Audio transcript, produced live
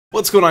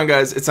What's going on,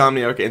 guys? It's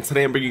Omniarch, and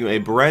today I'm bringing you a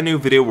brand new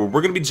video where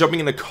we're going to be jumping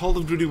into Call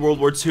of Duty World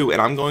War II,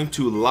 and I'm going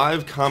to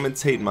live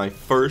commentate my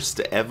first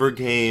ever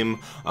game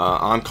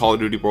on Call of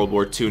Duty World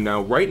War II.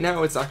 Now, right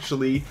now it's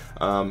actually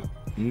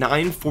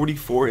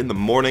 9:44 in the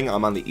morning.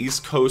 I'm on the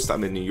East Coast.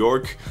 I'm in New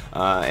York,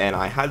 and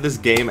I had this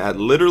game at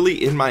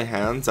literally in my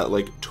hands at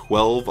like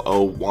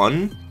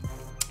 12:01.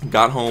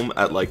 Got home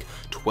at like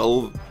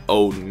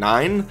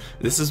 12:09.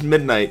 This is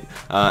midnight,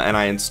 and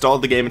I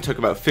installed the game. It took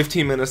about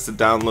 15 minutes to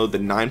download the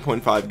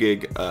 9.5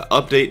 gig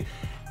update,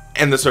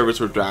 and the servers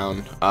were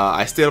down.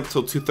 I stayed up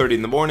till 2:30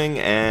 in the morning,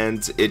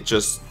 and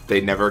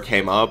they never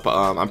came up.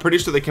 I'm pretty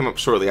sure they came up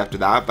shortly after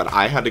that, but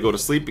I had to go to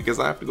sleep because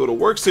I have to go to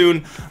work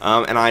soon.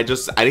 And I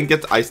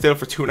stayed up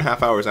for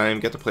 2.5 hours, and I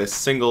didn't get to play a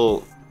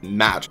single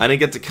match. I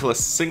didn't get to kill a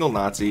single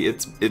Nazi.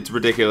 It's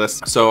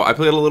ridiculous. So I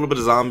played a little bit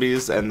of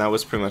zombies, and that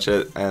was pretty much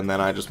it, and then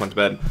I just went to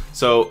bed.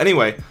 So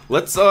anyway,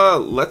 let's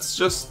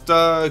just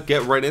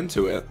get right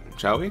into it,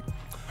 shall we?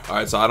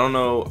 Alright, so I don't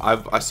know,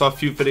 I saw a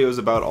few videos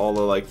about all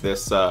of like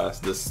this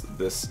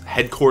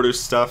headquarters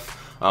stuff.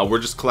 We're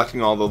just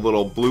collecting all the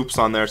little bloops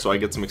on there so I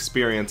get some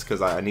experience,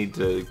 because I need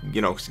to,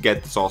 you know,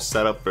 get this all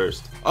set up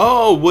first.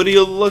 Oh, what do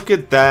you look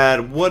at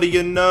that? What do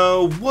you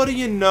know? What do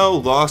you know?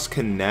 Lost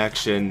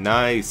connection.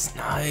 Nice,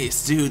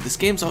 nice. Dude, this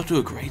game's off to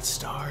a great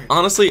start.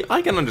 Honestly,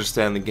 I can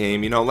understand the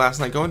game. You know,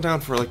 last night going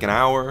down for like an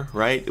hour,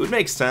 right? It would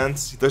make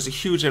sense. There's a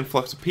huge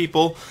influx of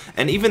people,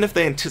 and even if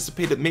they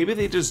anticipate it, maybe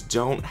they just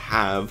don't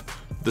have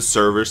the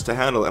servers to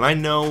handle it. And I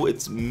know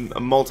it's a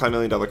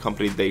multi-million-dollar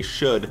company, they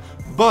should,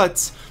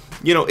 but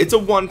you know, it's a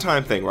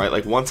one-time thing, right?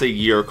 Like once a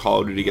year Call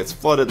of Duty gets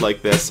flooded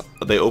like this,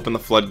 they open the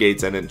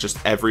floodgates and it just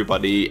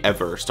everybody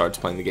ever starts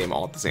playing the game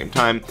all at the same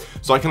time.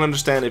 So I can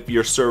understand if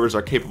your servers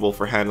are capable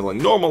for handling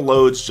normal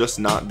loads, just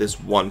not this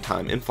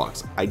one-time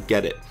influx. I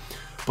get it.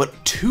 But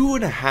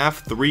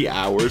 2.5, 3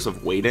 hours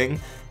of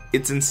waiting,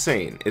 it's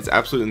insane. It's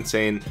absolutely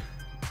insane.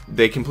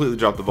 They completely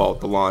dropped the ball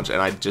at the launch,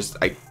 and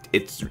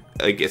it's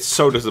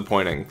so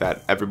disappointing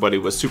that everybody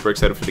was super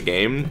excited for the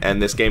game, and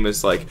this game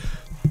is like,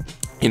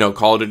 you know,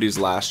 Call of Duty's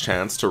last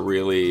chance to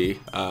really,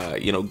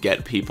 you know,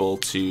 get people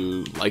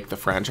to like the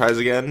franchise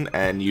again,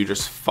 and you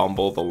just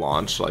fumble the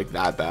launch like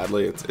that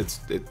badly.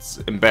 It's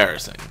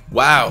embarrassing.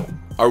 Wow,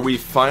 are we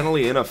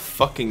finally in a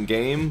fucking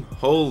game?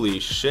 Holy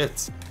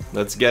shit.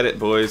 Let's get it,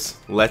 boys.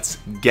 Let's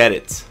get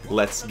it.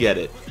 Let's get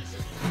it.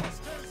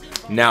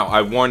 Now,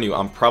 I warn you,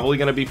 I'm probably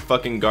gonna be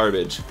fucking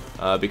garbage,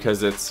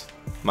 because it's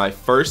my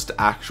first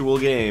actual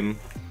game,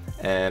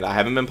 and I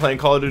haven't been playing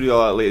Call of Duty a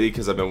lot lately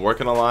because I've been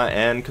working a lot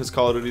and because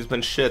Call of Duty's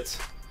been shit.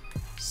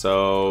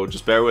 So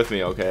just bear with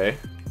me, okay?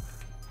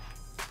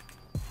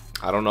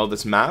 I don't know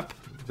this map.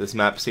 This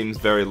map seems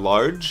very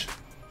large.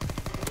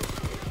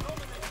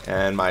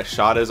 And my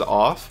shot is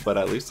off, but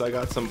at least I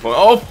got some point.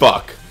 Oh,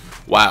 fuck!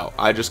 Wow,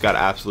 I just got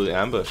absolutely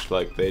ambushed.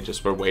 Like, they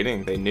just were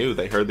waiting. They knew.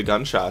 They heard the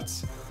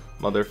gunshots.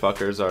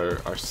 Motherfuckers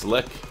are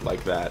slick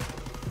like that.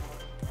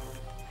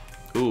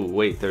 Ooh,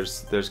 wait,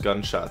 there's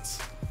gunshots.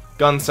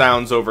 Gun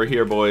sounds over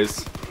here,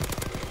 boys.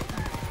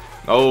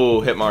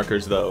 Oh, hit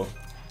markers though.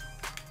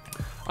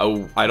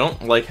 Oh, I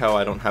don't like how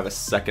I don't have a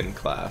second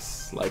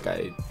class.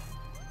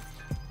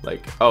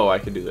 Oh, I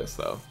can do this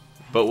though.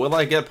 But will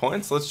I get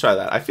points? Let's try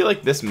that. I feel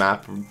like this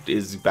map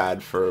is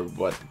bad for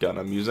what gun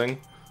I'm using.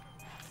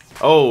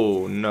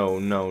 Oh, no,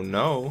 no,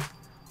 no.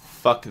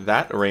 Fuck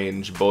that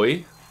range,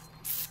 boy.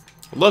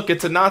 Look,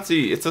 it's a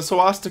Nazi. It's a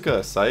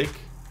swastika. Psych.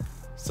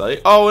 Psych.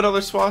 Oh,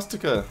 another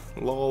swastika.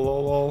 Lol,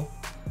 lol, lol.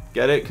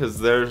 Get it? Because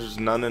there's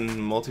none in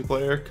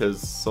multiplayer? Because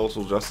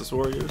social justice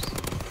warriors?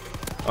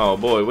 Oh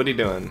boy, what are you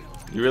doing?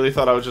 You really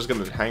thought I was just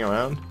going to hang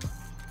around?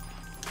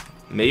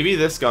 Maybe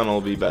this gun will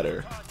be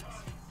better.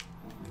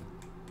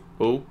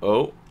 Oh,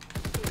 oh.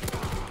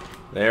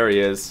 There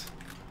he is.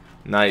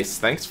 Nice.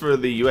 Thanks for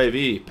the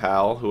UAV,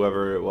 pal,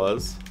 whoever it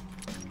was.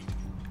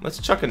 Let's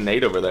chuck a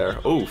nade over there.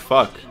 Oh,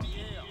 fuck.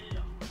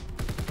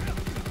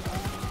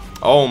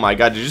 Oh my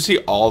god, did you see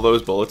all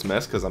those bullets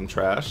miss because I'm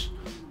trash?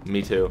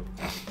 Me too.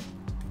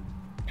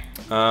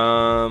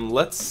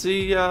 Let's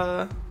see,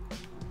 oh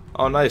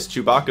nice,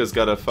 Chewbacca's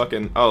got a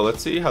fucking, oh,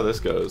 let's see how this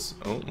goes.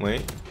 Oh,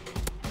 wait.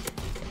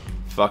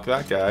 Fuck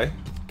that guy.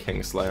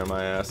 Kingslayer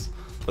my ass.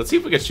 Let's see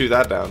if we can shoot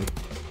that down.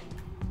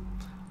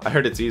 I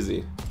heard it's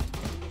easy.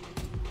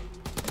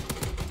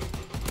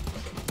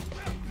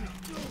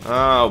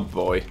 Oh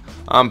boy.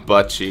 I'm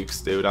butt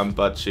cheeks, dude. I'm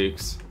butt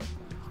cheeks.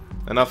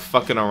 Enough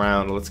fucking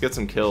around. Let's get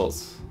some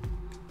kills.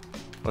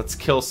 Let's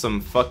kill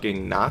some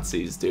fucking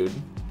Nazis, dude.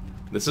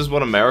 This is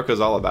what America's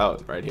all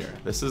about right here.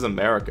 This is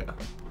America.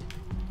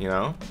 You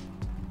know?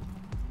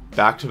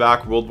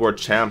 Back-to-back World War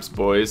champs,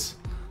 boys.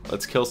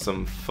 Let's kill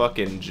some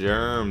fucking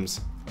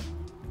germs.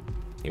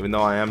 Even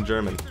though I am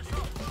German.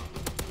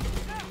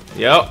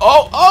 Yo.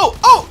 Oh, oh,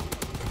 oh!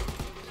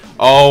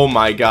 Oh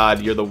my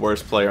god, you're the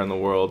worst player in the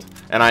world.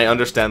 And I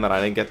understand that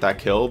I didn't get that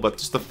kill, but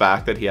just the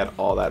fact that he had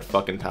all that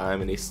fucking time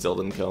and he still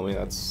didn't kill me,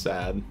 that's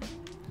sad.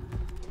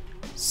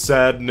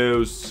 Sad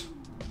news.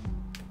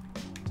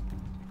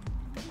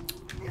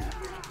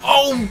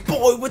 Oh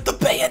boy, with the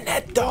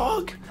bayonet,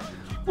 dog!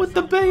 With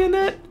the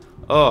bayonet!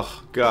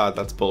 Oh, God,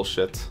 that's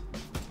bullshit.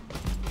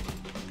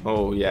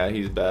 Oh, yeah,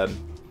 he's bad.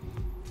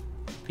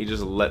 He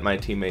just let my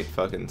teammate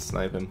fucking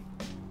snipe him.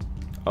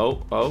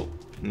 Oh,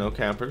 no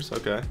campers,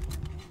 okay.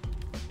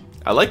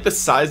 I like the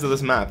size of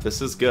this map.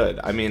 This is good.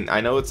 I mean,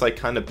 I know it's like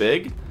kind of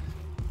big,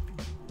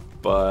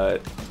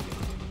 but...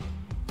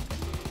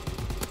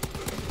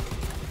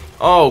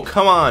 Oh,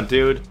 come on,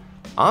 dude.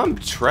 I'm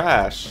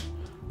trash.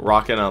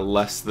 Rocking a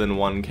less than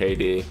 1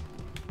 KD.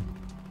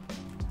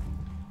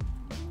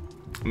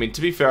 I mean,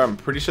 to be fair, I'm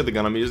pretty sure the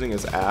gun I'm using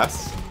is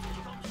ass.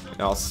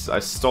 I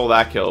stole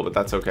that kill, but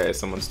that's okay.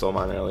 Someone stole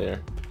mine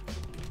earlier.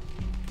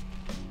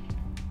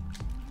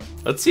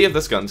 Let's see if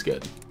this gun's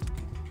good.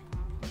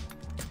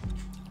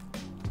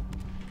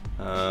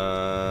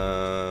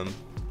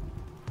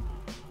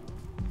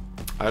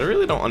 I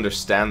really don't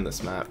understand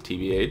this map,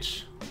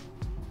 TBH.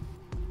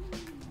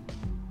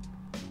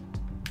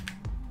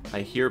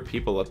 I hear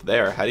people up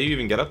there. How do you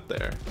even get up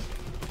there?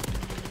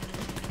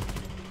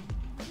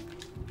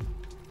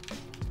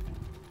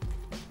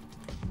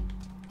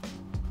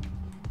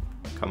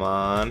 Come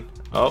on.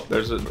 Oh,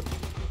 there's a...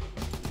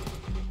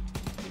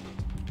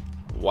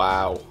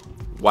 Wow.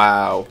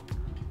 Wow.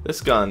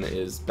 This gun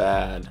is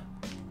bad.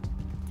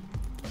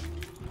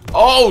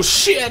 Oh,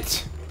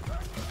 shit!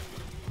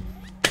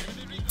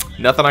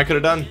 Nothing I could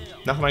have done.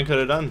 Nothing I could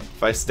have done.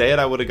 If I stayed,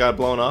 I would have got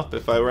blown up.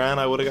 If I ran,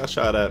 I would have got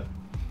shot at.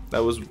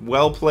 That was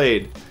well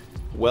played.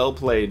 Well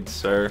played,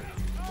 sir.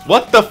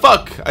 What the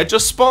fuck? I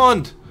just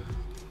spawned!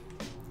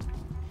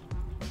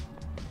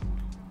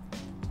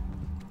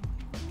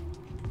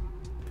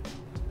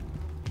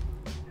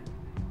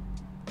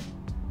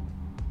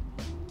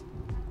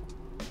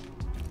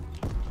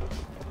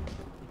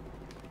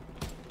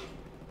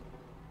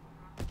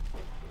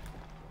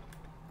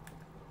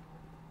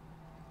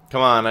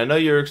 Come on, I know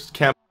you're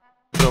camping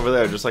over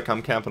there, just like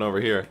I'm camping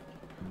over here.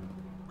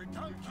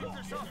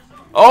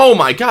 Oh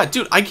my god,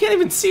 dude, I can't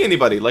even see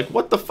anybody. Like,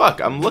 what the fuck?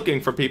 I'm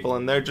looking for people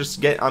and they're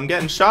just I'm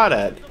getting shot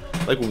at.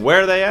 Like,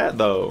 where are they at,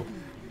 though?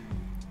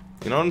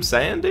 You know what I'm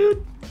saying,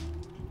 dude?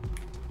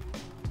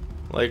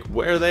 Like,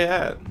 where are they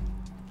at?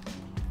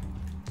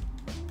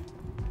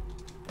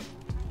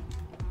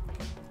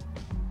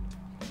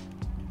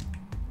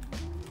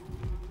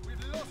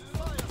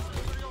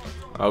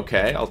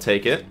 Okay, I'll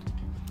take it.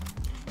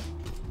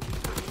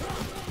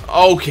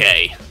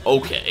 Okay,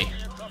 okay,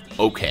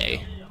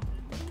 okay.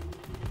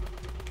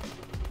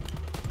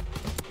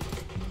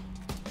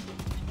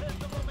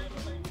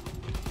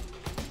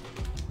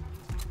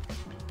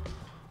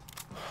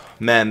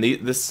 Man,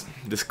 this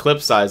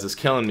clip size is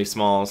killing me,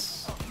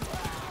 Smalls.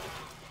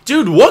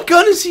 Dude, what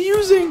gun is he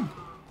using?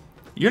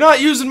 You're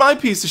not using my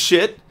piece of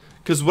shit,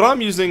 because what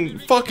I'm using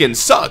fucking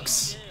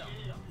sucks.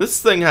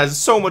 This thing has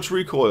so much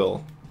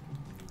recoil.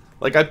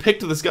 Like, I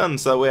picked this gun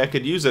so that way I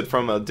could use it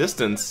from a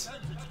distance.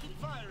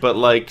 But,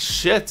 like,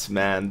 shit,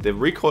 man. The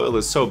recoil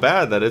is so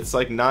bad that it's,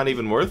 like, not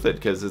even worth it,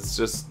 because it's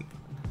just...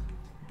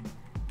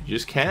 You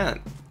just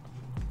can't.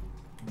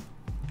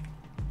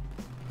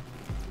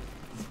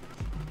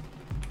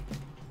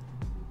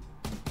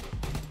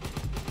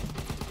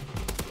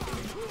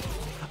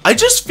 I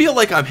just feel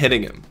like I'm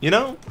hitting him, you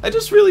know? I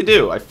just really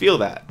do. I feel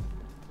that.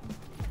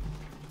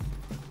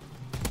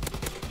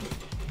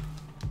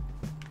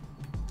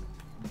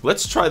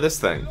 Let's try this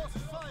thing.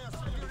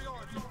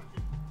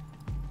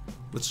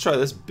 Let's try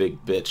this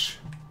big bitch.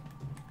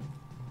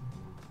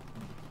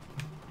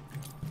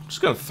 I'm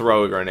just gonna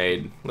throw a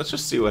grenade. Let's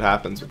just see what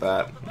happens with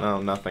that.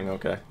 No, nothing.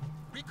 Okay.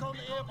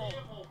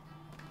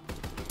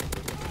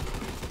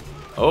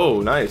 Oh,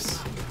 nice.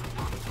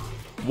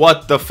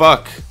 What the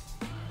fuck?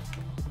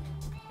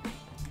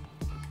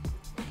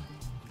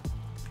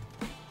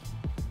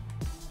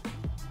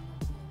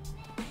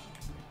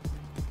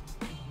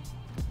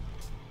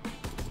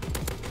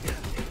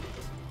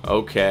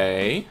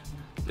 Okay,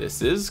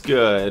 this is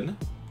good.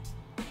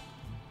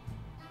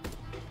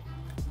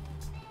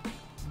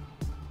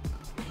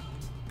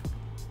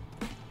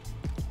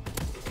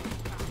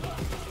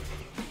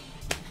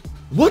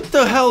 What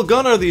the hell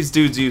gun are these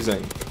dudes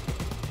using?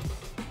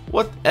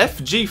 What,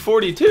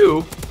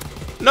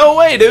 FG42? No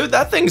way, dude,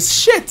 that thing's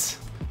shit.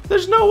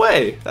 There's no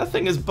way. That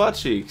thing is butt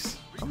cheeks.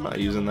 I'm not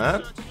using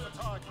that.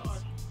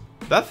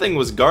 That thing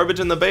was garbage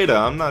in the beta.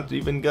 I'm not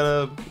even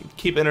gonna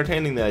keep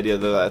entertaining the idea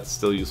that that's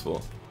still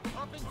useful.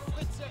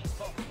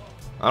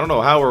 I don't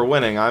know how we're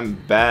winning. I'm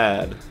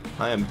bad.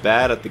 I am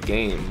bad at the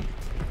game.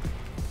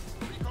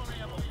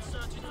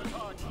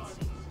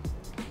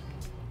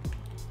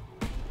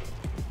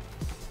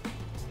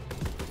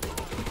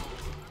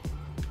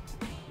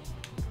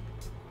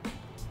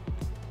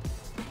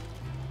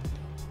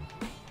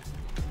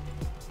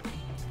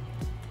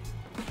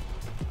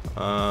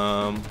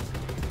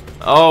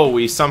 Oh,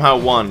 we somehow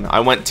won.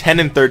 I went 10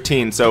 and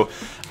 13, so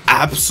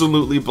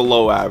absolutely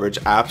below average,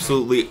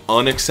 absolutely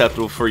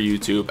unacceptable for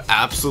YouTube,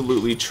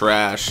 absolutely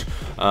trash.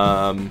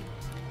 But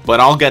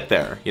I'll get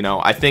there, you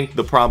know. I think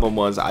the problem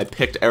was I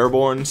picked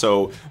Airborne,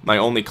 so my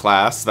only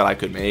class that I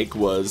could make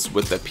was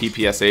with the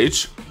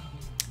PPSH,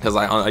 because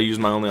I used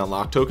my only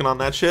unlock token on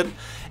that shit.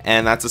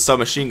 and that's a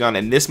submachine gun,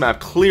 and this map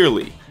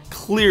clearly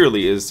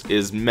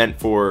is meant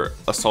for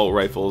assault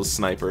rifles,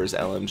 snipers,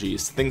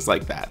 LMGs, things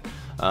like that.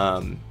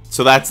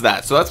 So that's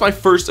that. So that's my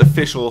first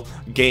official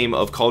game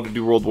of Call of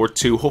Duty World War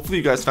II. Hopefully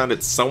you guys found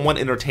it somewhat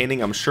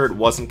entertaining. I'm sure it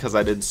wasn't, because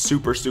I did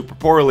super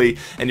poorly,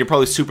 and you're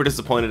probably super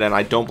disappointed, and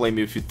I don't blame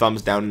you if you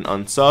thumbs down and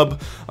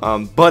unsub.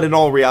 But in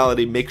all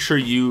reality, make sure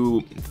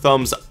you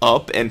thumbs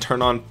up and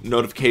turn on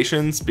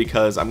notifications,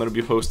 because I'm going to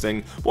be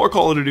posting more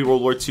Call of Duty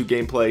World War II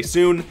gameplay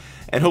soon,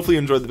 and hopefully you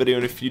enjoyed the video,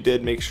 and if you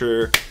did, make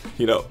sure,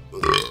 you know,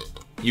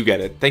 you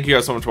get it. Thank you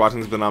guys so much for watching.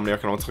 This has been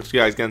Omniarch, and I'll talk to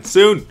you guys again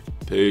soon.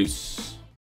 Peace.